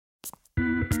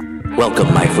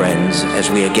Welcome, my friends, as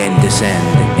we again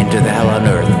descend into the hell on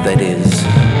earth that is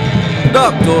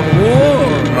Dr.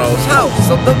 Warno's House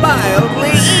of the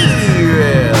Mildly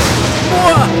Evil.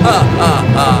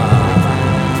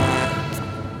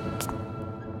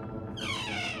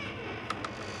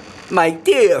 My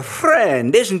dear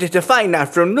friend, isn't it a fine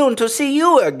afternoon to see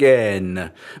you again?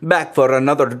 Back for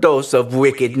another dose of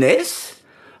wickedness?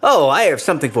 Oh, I have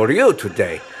something for you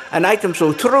today. An item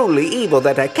so truly evil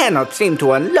that I cannot seem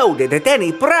to unload it at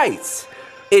any price.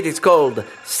 It is called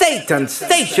Satan's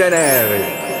Stationery.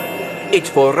 It's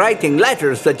for writing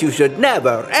letters that you should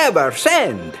never, ever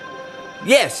send.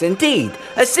 Yes, indeed.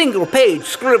 A single page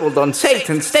scribbled on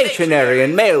Satan's stationery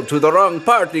and mailed to the wrong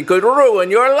party could ruin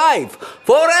your life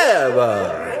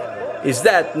forever. Is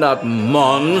that not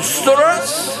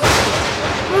monstrous?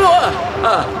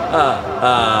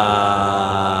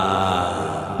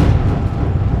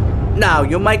 Now,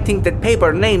 you might think that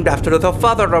paper named after the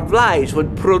father of lies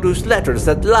would produce letters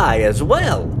that lie as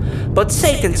well. But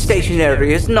Satan's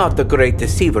stationery is not the great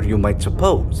deceiver you might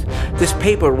suppose. This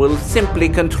paper will simply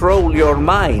control your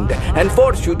mind and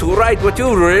force you to write what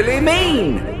you really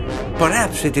mean.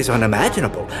 Perhaps it is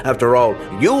unimaginable. After all,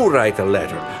 you write a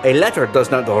letter. A letter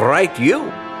does not write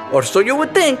you. Or so you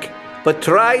would think. But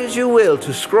try as you will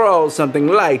to scrawl something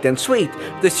light and sweet,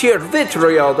 the sheer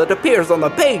vitriol that appears on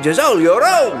the page is all your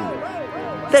own.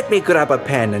 Let me grab a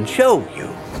pen and show you.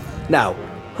 Now,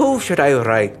 who should I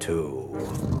write to?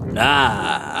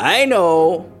 I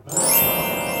know.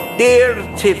 Dear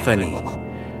Tiffany,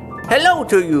 hello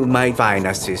to you, my fine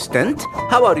assistant.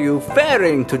 How are you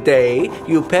faring today,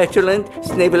 you petulant,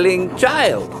 sniveling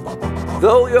child?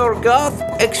 Though your goth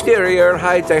exterior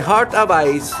hides a heart of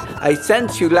ice, I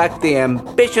sense you lack the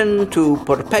ambition to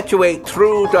perpetuate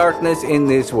true darkness in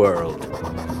this world.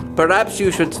 Perhaps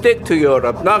you should stick to your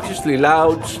obnoxiously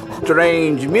loud,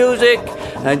 strange music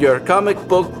and your comic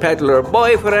book peddler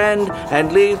boyfriend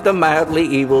and leave the mildly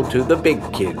evil to the big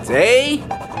kids, eh?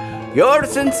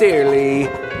 Yours sincerely,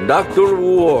 Dr.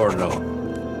 Warno.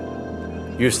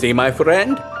 You see, my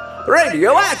friend?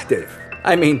 Radioactive!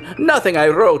 I mean, nothing I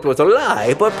wrote was a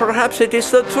lie, but perhaps it is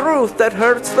the truth that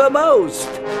hurts the most.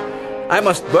 I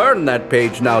must burn that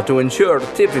page now to ensure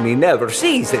Tiffany never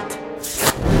sees it.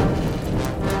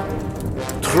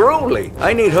 Truly,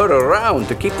 I need her around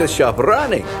to keep the shop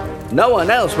running. No one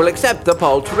else will accept the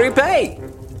paltry pay.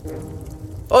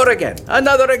 Or again,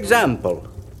 another example.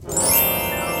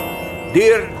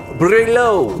 Dear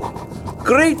Brillo,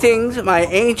 greetings, my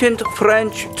ancient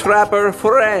French trapper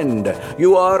friend.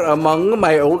 You are among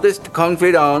my oldest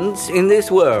confidants in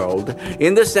this world,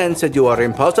 in the sense that you are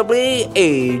impossibly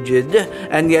aged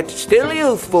and yet still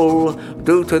youthful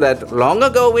due to that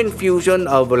long-ago infusion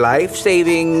of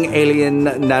life-saving alien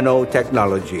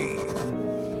nanotechnology.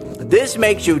 This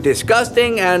makes you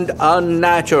disgusting and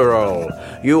unnatural.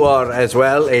 You are as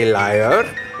well a liar,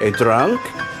 a drunk,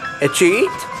 a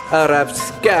cheat, a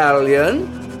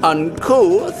rapscallion,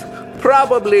 uncouth,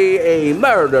 probably a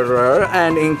murderer,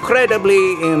 and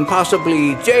incredibly,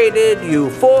 impossibly jaded, you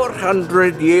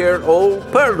 400-year-old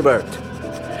pervert.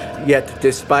 Yet,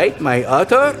 despite my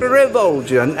utter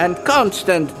revulsion and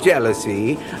constant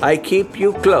jealousy, I keep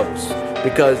you close,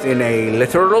 because in a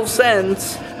literal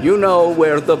sense, you know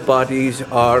where the bodies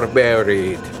are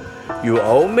buried. You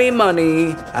owe me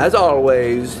money, as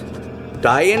always.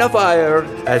 Die in a fire,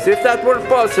 as if that were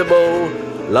possible.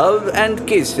 Love and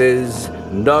kisses,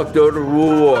 Dr.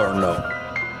 Warno.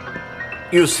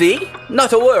 You see,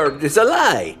 not a word is a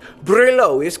lie.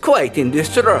 Brillo is quite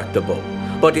indestructible.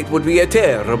 But it would be a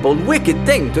terrible, wicked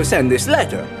thing to send this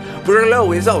letter.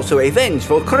 Brillo is also a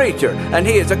vengeful creature, and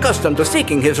he is accustomed to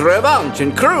seeking his revenge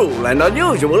in cruel and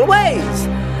unusual ways.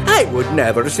 I would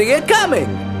never see it coming.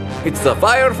 It's the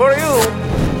fire for you.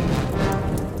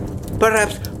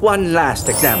 Perhaps one last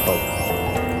example.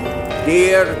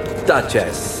 Dear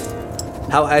Duchess,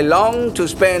 how I long to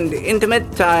spend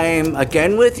intimate time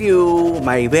again with you,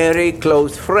 my very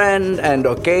close friend and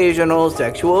occasional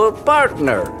sexual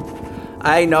partner.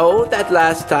 I know that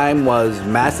last time was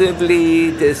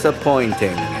massively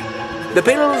disappointing. The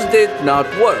pills did not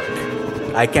work.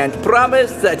 I can't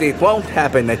promise that it won't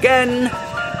happen again.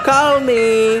 Call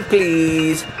me,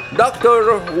 please,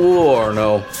 Dr.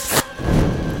 Warno.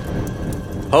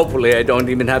 Hopefully I don't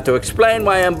even have to explain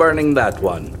why I'm burning that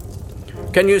one.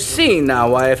 Can you see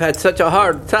now why I've had such a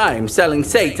hard time selling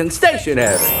Satan's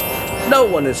stationery? No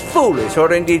one is foolish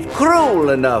or indeed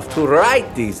cruel enough to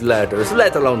write these letters,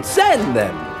 let alone send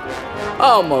them.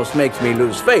 Almost makes me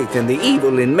lose faith in the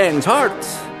evil in men's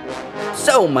hearts.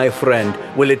 So, my friend,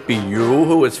 will it be you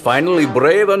who is finally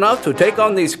brave enough to take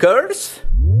on this curse?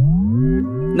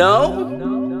 No?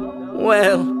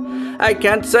 Well, I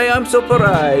can't say I'm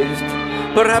surprised.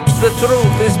 Perhaps the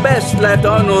truth is best left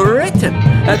unwritten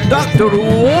at Dr.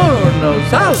 Warno's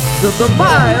House of the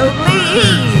Mildly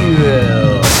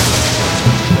Evil.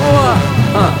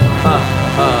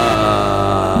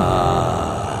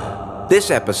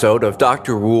 This episode of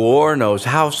Dr. Warno's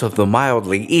House of the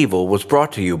Mildly Evil was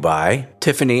brought to you by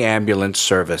Tiffany Ambulance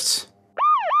Service.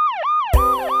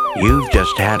 You've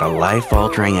just had a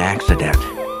life-altering accident.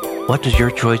 What does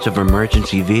your choice of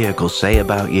emergency vehicle say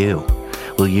about you?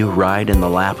 Will you ride in the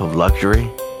lap of luxury?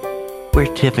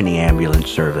 We're Tiffany Ambulance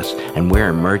Service, and we're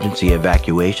emergency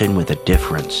evacuation with a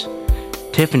difference.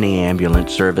 Tiffany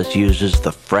Ambulance Service uses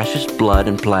the freshest blood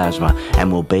and plasma and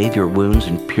will bathe your wounds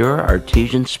in pure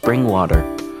artesian spring water.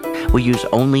 We use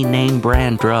only name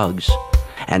brand drugs,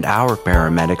 and our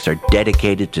paramedics are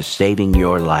dedicated to saving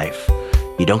your life.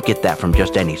 You don't get that from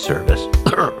just any service.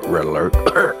 Red alert.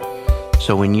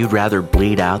 So when you'd rather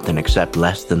bleed out than accept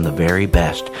less than the very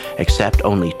best, accept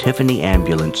only Tiffany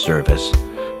Ambulance Service,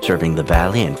 serving the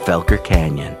Valley and Felker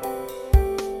Canyon.